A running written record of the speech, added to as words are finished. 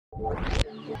Hey,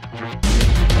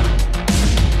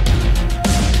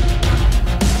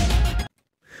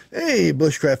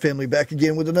 Bushcraft family, back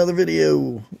again with another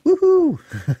video. Woohoo!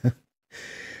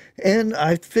 And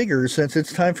I figure since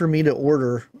it's time for me to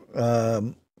order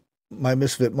my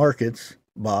Misfit Markets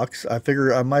box, I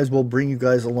figure I might as well bring you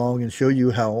guys along and show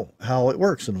you how it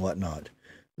works and whatnot.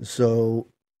 So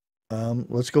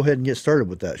let's go ahead and get started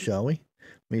with that, shall we?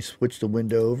 Let me switch the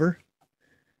window over.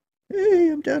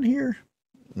 Hey, I'm down here.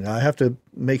 Now I have to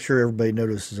make sure everybody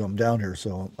notices I'm down here,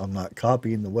 so I'm not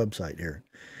copying the website here.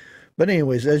 But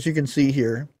anyways, as you can see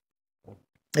here,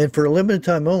 and for a limited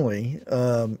time only,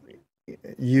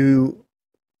 if you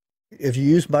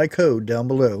use my code down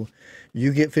below,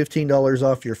 you get $15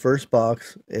 off your first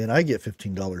box, and I get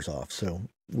 $15 off. So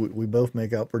we both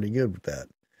make out pretty good with that.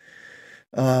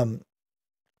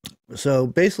 So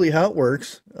basically how it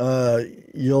works,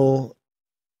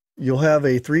 you'll have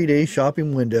a 3-day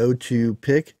shopping window to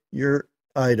pick your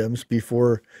items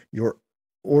before your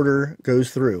order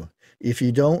goes through. If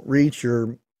you don't reach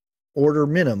your order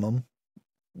minimum,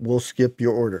 we'll skip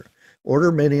your order.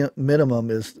 Order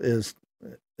minimum is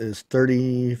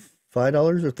 $35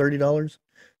 or $30,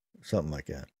 something like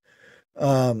that.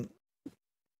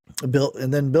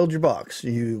 Build your box.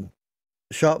 You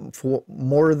shop for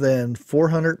more than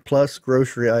 400 plus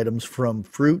grocery items from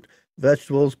fruit,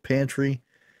 vegetables, pantry,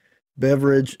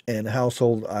 beverage, and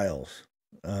household aisles.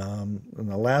 And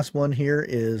the last one here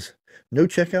is no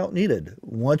checkout needed.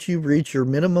 Once you reach your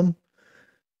minimum,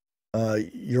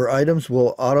 your items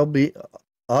will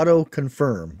auto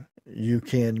confirm. You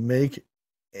can make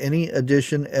any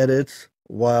addition edits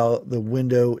while the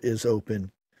window is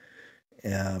open.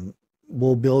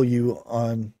 We'll bill you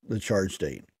on the charge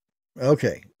date.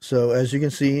 Okay, so as you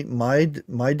can see, my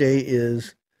day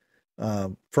is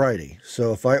Friday.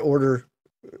 So if I order,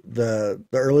 the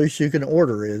earliest you can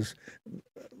order is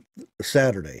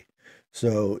Saturday.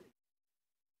 So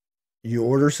you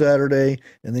order Saturday,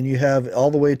 and then you have all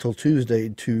the way till Tuesday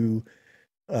to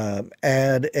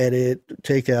add, edit,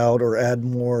 take out, or add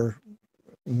more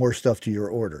stuff to your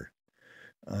order.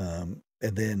 And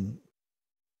then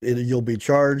you'll be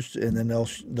charged, and then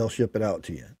they'll ship it out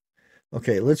to you.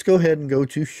 Okay, let's go ahead and go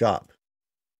to shop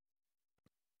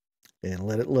and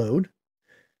let it load.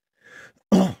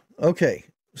 Okay,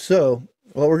 so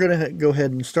what we're gonna go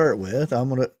ahead and start with,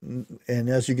 and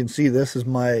as you can see, this is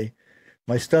my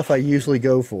stuff I usually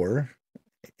go for.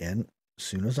 And as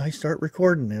soon as I start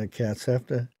recording, the cats have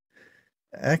to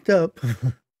act up.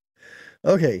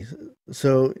 Okay,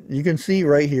 so you can see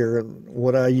right here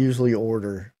what I usually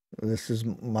order. This is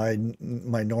my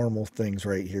normal things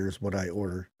right here is what I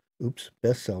order. Oops,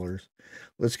 bestsellers.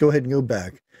 Let's go ahead and go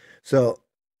back. So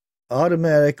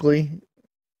automatically,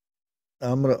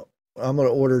 I'm gonna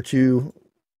order two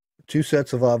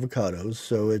sets of avocados.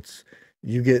 So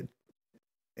you get.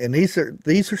 And these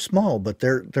are small, but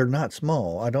they're not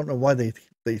small. I don't know why they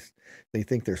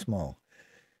think they're small,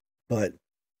 but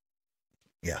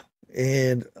yeah.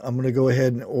 And I'm gonna go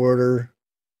ahead and order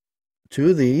 2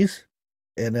 of these,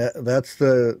 and that's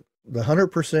the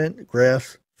 100%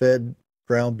 grass-fed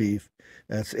ground beef.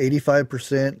 That's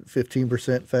 85%,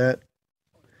 15% fat.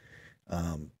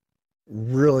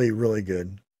 Really, really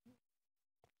good.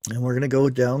 And we're gonna go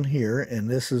down here, and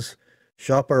this is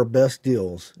shop our best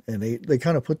deals, and they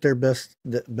kind of put their best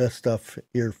stuff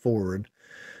here forward,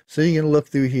 so you can look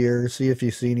through here, see if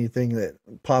you see anything that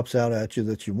pops out at you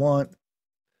that you want.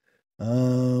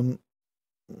 I'm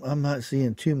not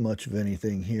seeing too much of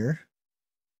anything here.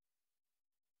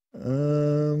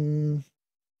 No,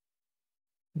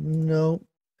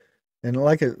 and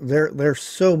there's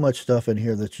so much stuff in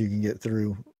here that you can get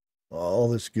through all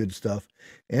this good stuff.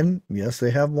 And yes,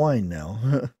 they have wine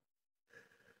now.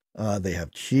 They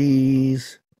have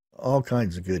cheese, all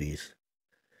kinds of goodies.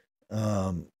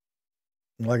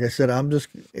 Like I said, and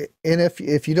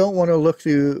if you don't want to look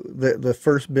through the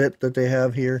first bit that they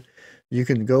have here, you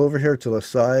can go over here to the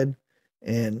side,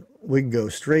 and we can go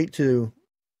straight to.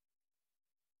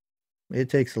 It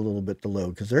takes a little bit to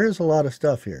load because there is a lot of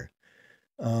stuff here.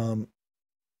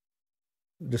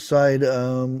 Decide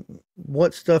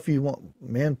what stuff you want.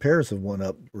 Man, pears have went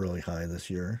up really high this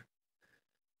year.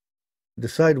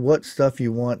 Decide what stuff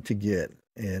you want to get,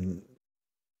 and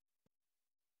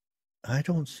I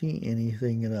don't see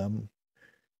anything that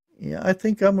yeah, I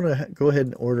think I'm gonna go ahead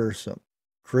and order some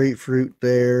grapefruit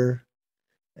there.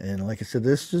 And like I said,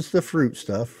 this is the fruit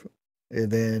stuff,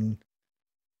 and then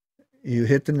you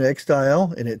hit the next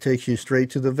aisle and it takes you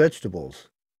straight to the vegetables.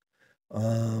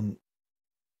 Oh,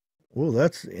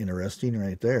 that's interesting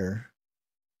right there.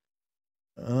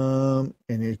 And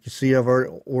you can see I've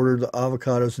already ordered the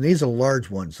avocados, and these are large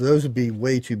ones. So those would be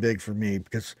way too big for me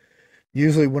because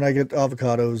usually when I get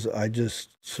avocados, I just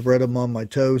spread them on my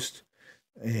toast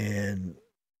and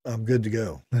I'm good to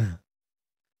go.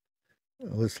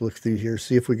 Let's look through here,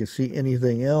 see if we can see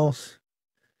anything else.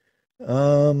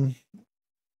 Um,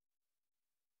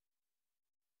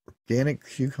 Organic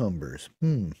cucumbers.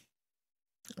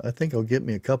 I think I'll get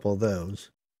me a couple of those.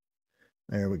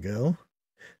 There we go.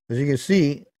 As you can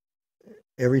see,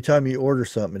 every time you order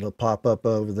something, it'll pop up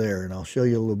over there, and I'll show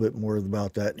you a little bit more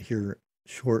about that here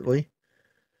shortly.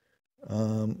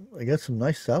 I got some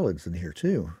nice salads in here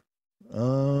too.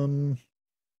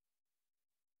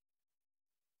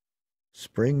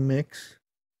 Spring mix.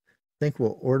 I think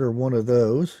we'll order one of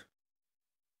those.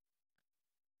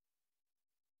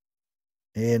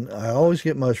 And I always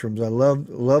get mushrooms. I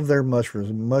love their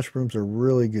mushrooms. Mushrooms are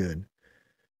really good.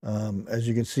 As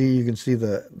you can see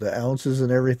the ounces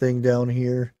and everything down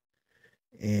here.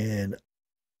 And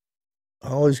I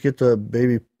always get the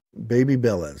baby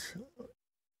bellas.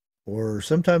 Or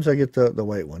sometimes I get the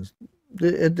white ones.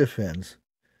 It depends.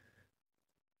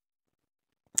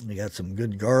 We got some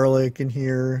good garlic in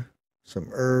here, some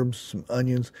herbs, some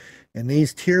onions, and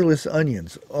these tearless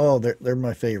onions. Oh, they're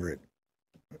my favorite.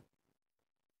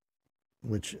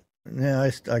 Which,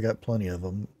 yeah, I got plenty of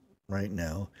them right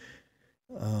now.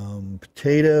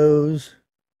 Potatoes,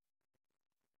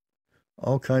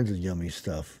 all kinds of yummy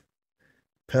stuff.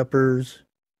 Peppers,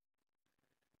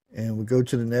 and we go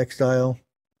to the next aisle.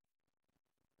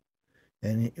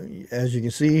 And as you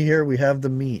can see here, we have the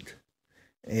meat,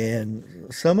 and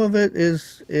some of it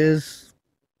is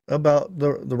about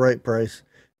the right price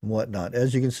and whatnot.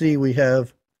 As you can see, we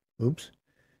have,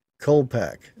 cold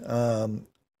pack.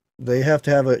 They have to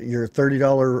have your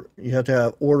 $30. You have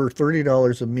to order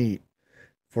 $30 of meat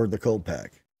for the cold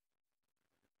pack.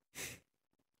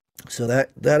 So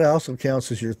that also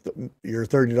counts as your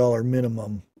 $30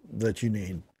 minimum that you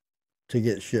need to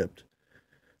get shipped.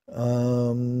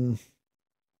 I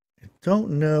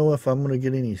don't know if I'm going to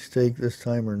get any steak this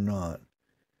time or not.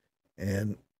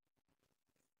 And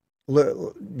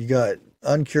look, you got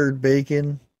uncured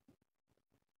bacon.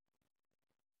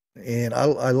 And I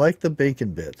like the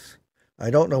bacon bits. I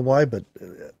don't know why, but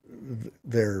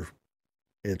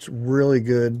it's really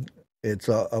good. It's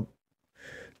a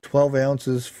 12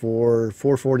 ounces for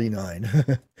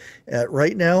 $4.49. At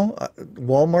right now,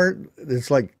 Walmart, it's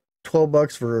like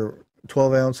 $12 for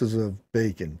 12 ounces of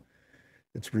bacon.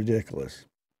 It's ridiculous.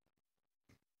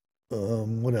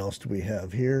 What else do we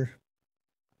have here?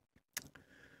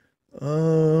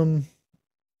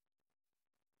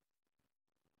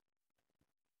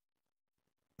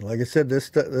 Like I said,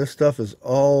 this stuff is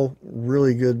all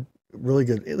really good, really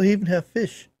good. They even have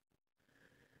fish.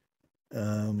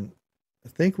 I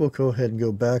think we'll go ahead and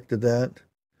go back to that.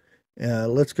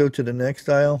 Let's go to the next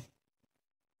aisle.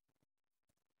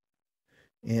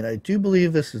 And I do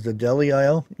believe this is the deli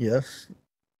aisle. Yes.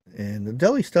 And the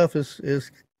deli stuff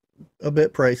is a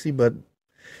bit pricey, but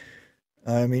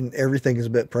I mean, everything is a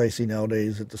bit pricey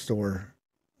nowadays at the store.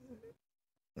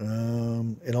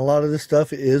 And a lot of this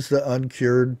stuff is the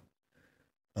uncured.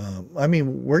 I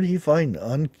mean, where do you find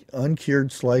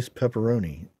uncured sliced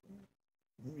pepperoni?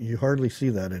 You hardly see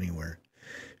that anywhere.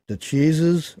 The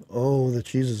cheeses, oh, the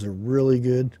cheeses are really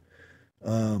good.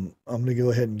 I'm going to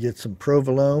go ahead and get some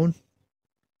provolone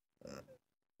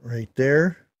right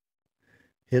there.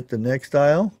 Hit the next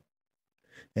aisle.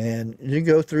 And you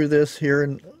go through this here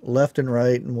and left and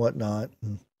right and whatnot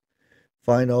and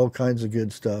find all kinds of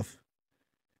good stuff.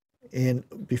 And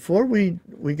before we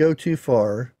go too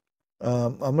far,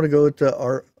 I'm going to go at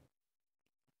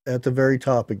the very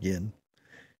top again.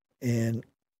 And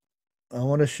I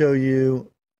want to show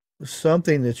you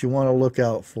something that you want to look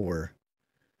out for.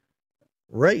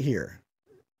 Right here.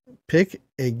 Pick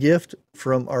a gift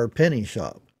from our penny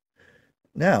shop.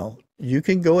 Now, you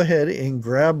can go ahead and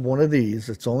grab one of these.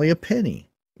 It's only a penny.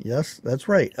 Yes, that's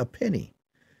right, a penny.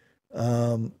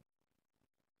 I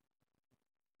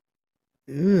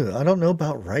don't know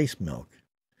about rice milk,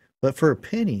 but for a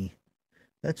penny,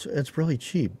 it's really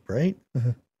cheap, right?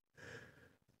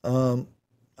 I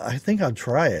think I'll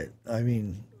try it. I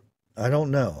mean, I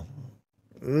don't know.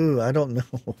 I don't know.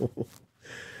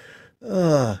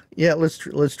 Yeah,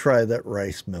 let's try that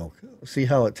rice milk. See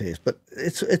how it tastes. But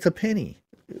it's a penny.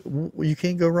 You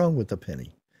can't go wrong with a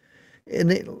penny.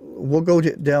 And we'll go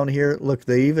down here. Look,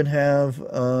 they even have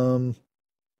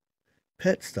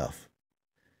pet stuff.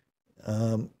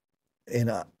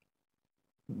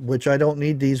 Which I don't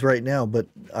need these right now, but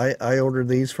I ordered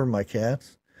these for my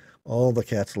cats. All the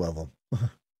cats love them.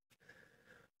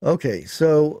 Okay,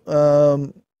 so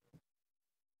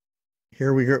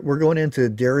here we're going into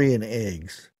dairy and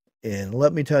eggs. And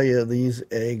let me tell you, these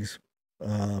eggs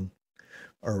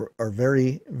are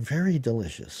very, very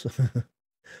delicious.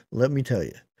 Let me tell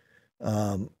you.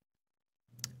 Um,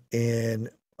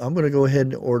 and I'm going to go ahead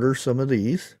and order some of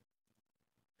these.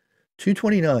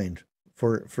 $2.29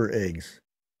 for eggs.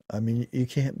 I mean, you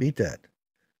can't beat that.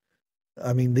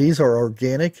 I mean, these are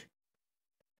organic.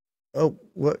 Oh,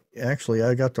 what? Actually,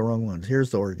 I got the wrong ones.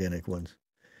 Here's the organic ones.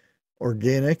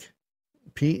 Organic,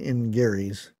 Pete and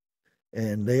Gary's,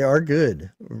 and they are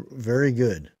good, very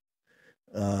good.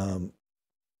 Um,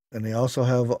 and they also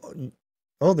have,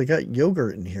 oh, they got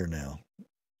yogurt in here now.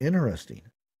 Interesting.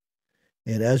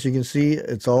 And as you can see,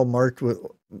 it's all marked with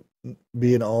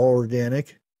being all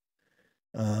organic.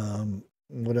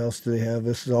 What else do they have?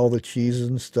 This is all the cheese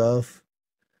and stuff.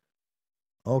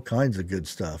 All kinds of good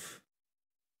stuff.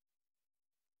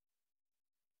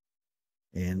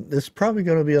 And this is probably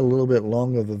going to be a little bit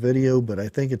long of a video, but I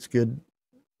think it's good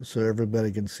so everybody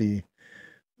can see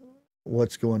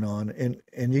what's going on.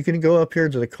 And you can go up here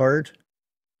to the cart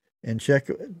and check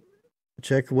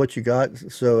what you got.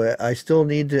 So I still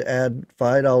need to add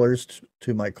 $5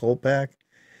 to my cold pack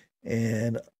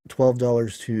and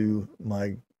 $12 to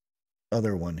my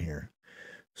other one here.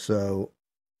 So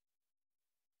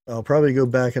I'll probably go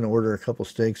back and order a couple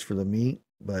steaks for the meat,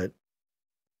 but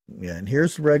yeah. And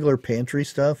here's the regular pantry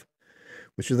stuff,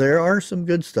 which there are some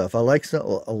good stuff. I like a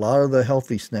lot of the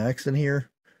healthy snacks in here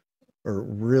are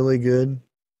really good.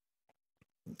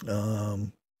 What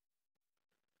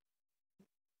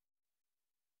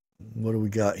do we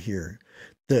got here?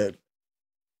 The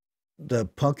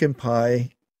pumpkin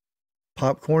pie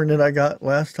popcorn that I got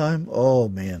last time. Oh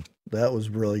man, that was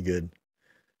really good.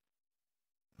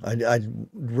 I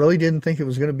really didn't think it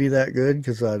was going to be that good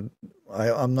because I'm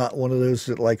not one of those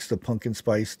that likes the pumpkin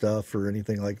spice stuff or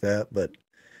anything like that. But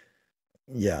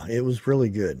yeah, it was really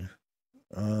good.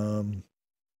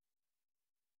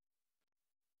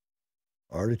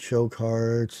 Artichoke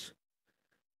hearts,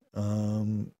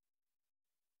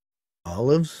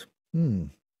 olives. I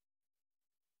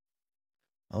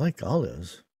like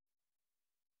olives.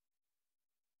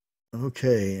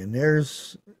 Okay, and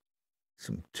there's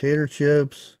some tater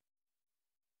chips.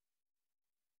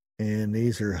 And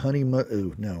these are honey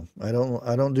ooh, no, I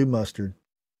don't do mustard.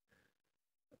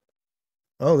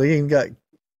 Oh, they even got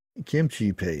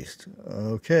kimchi paste.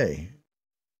 Okay.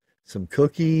 Some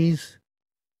cookies.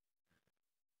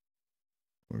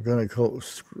 We're going to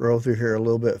scroll through here a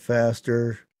little bit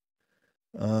faster.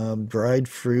 Dried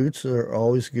fruits are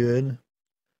always good.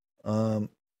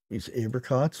 These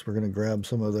apricots, we're going to grab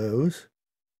some of those.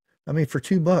 I mean, for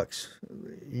 $2,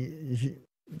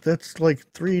 that's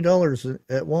like $3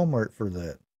 at Walmart for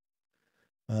that.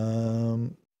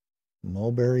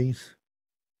 Mulberries.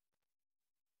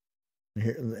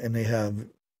 Here, and they have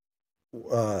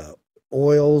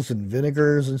oils and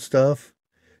vinegars and stuff.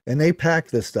 And they pack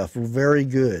this stuff very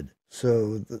good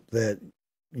so that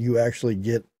you actually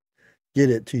get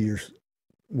it to your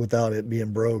without it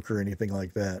being broke or anything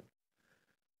like that.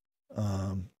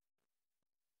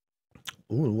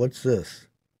 Ooh, what's this?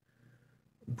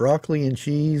 Broccoli and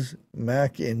cheese,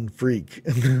 mac and freak.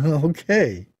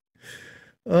 Okay.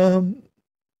 Yeah,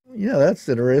 that's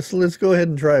interesting. Let's go ahead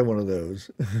and try one of those.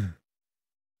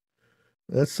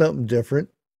 That's something different.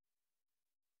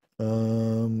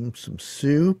 Some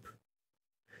soup.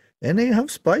 And they have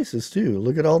spices too.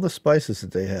 Look at all the spices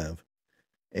that they have.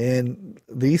 And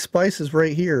these spices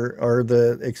right here are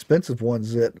the expensive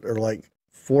ones that are like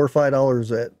 $4 or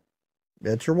 $5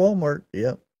 at your Walmart.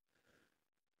 Yep.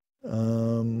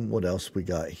 What else we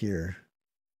got here?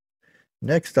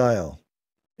 Next aisle.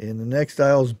 And the next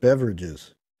aisle is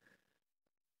beverages.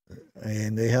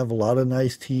 And they have a lot of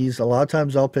nice teas. A lot of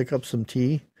times I'll pick up some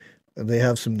tea. And they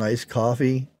have some nice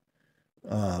coffee.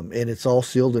 And it's all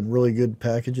sealed in really good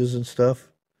packages and stuff.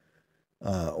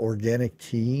 Organic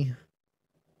tea.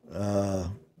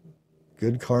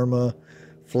 Good Karma.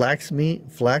 Flax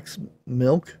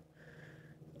milk.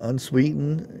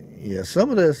 Unsweetened. Yeah, some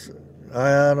of this,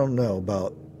 I don't know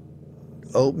about.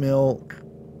 Oat milk.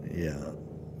 Yeah.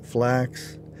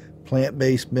 Flax.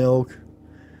 Plant-based milk.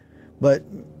 But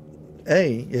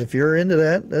hey, if you're into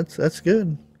that, that's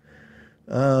good.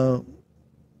 Got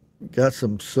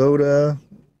some soda.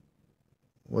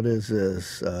 What is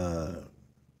this?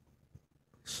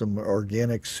 Some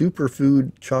organic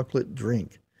superfood chocolate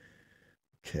drink.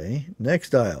 Okay,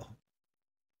 next aisle.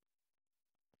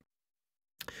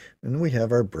 And we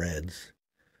have our breads.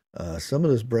 Some of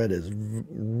this bread is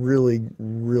really,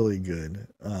 really good.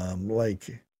 Where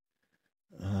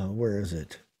is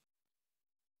it?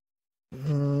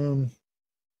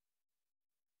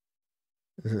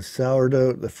 This is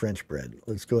sourdough, the French bread.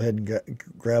 Let's go ahead and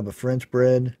grab a French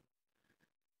bread.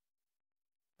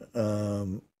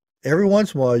 Every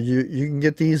once in a while, you can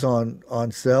get these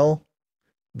on sale.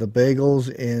 The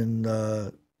bagels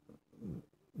in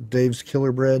Dave's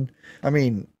Killer Bread. I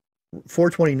mean,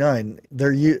 $4.29.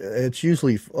 It's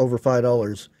usually over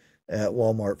 $5 at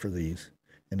Walmart for these,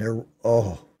 and they're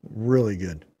really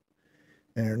good.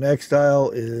 And our next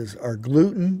aisle is our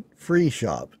gluten-free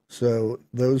shop. So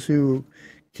those who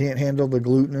can't handle the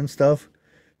gluten and stuff,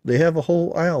 they have a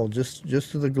whole aisle just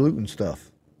to the gluten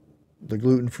stuff, the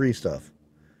gluten-free stuff.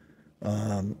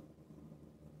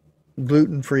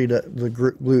 Gluten-free,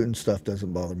 the gluten stuff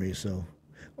doesn't bother me. So,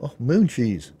 moon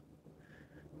cheese,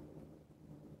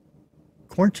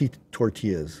 corn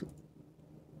tortillas,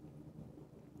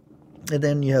 and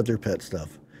then you have their pet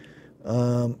stuff.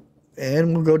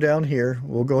 And we'll go down here.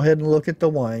 We'll go ahead and look at the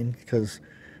wine, because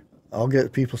I'll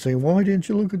get people saying, "Why didn't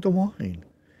you look at the wine?"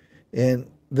 And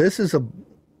this is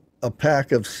a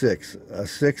pack of six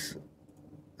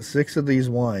of these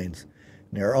wines.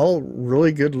 They're all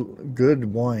really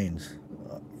good wines.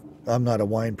 I'm not a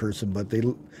wine person, but they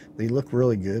look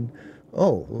really good.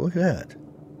 Oh, look at that.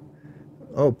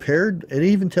 Oh, paired. It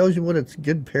even tells you what it's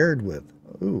good paired with.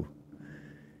 Ooh.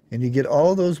 And you get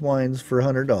all those wines for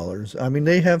 $100. I mean,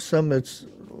 they have some that's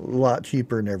a lot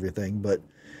cheaper and everything, but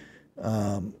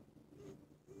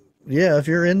yeah, if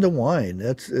you're into wine,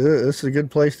 it's a good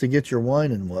place to get your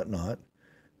wine and whatnot.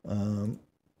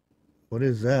 What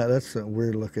is that? That's a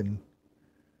weird looking,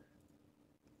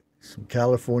 some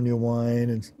California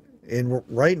wine, and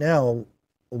right now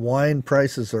wine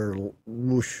prices are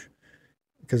whoosh,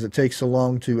 because it takes so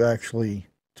long to actually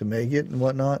to make it and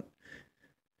whatnot.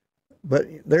 But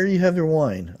there you have your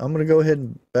wine. I'm going to go ahead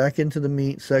and back into the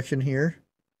meat section here.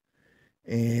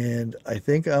 And I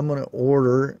think I'm going to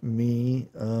order me,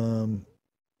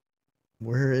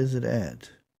 where is it at?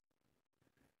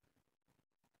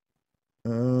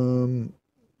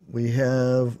 We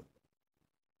have,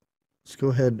 let's go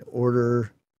ahead and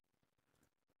order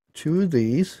 2 of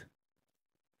these.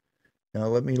 Now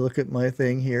let me look at my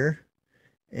thing here.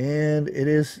 And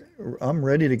I'm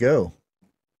ready to go.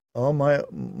 All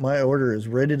my order is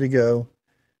ready to go.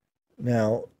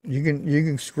 Now you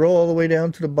can scroll all the way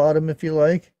down to the bottom if you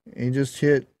like, and just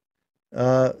hit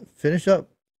finish up.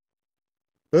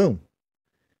 Boom,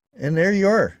 and there you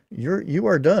are. You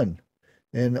are done.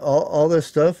 And all this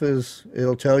stuff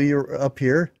it'll tell you up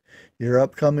here your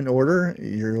upcoming order.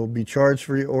 You'll be charged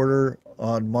for your order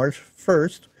on March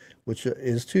 1st, which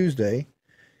is Tuesday,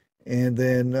 and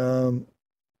then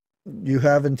you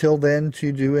have until then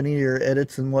to do any of your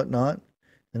edits and whatnot.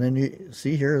 And then you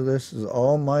see here, this is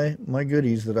all my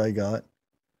goodies that I got.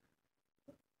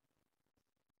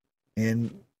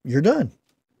 And you're done.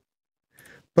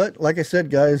 But like I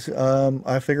said, guys,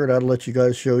 I figured I'd let you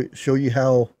guys show you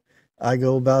how I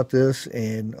go about this,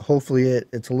 and hopefully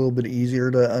it's a little bit easier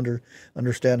to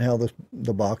understand how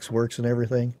the box works and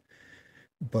everything.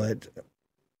 But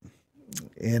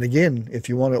and again, if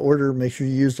you want to order, make sure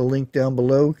you use the link down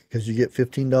below, because you get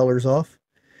 $15 off.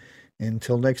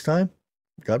 Until next time,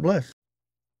 God bless.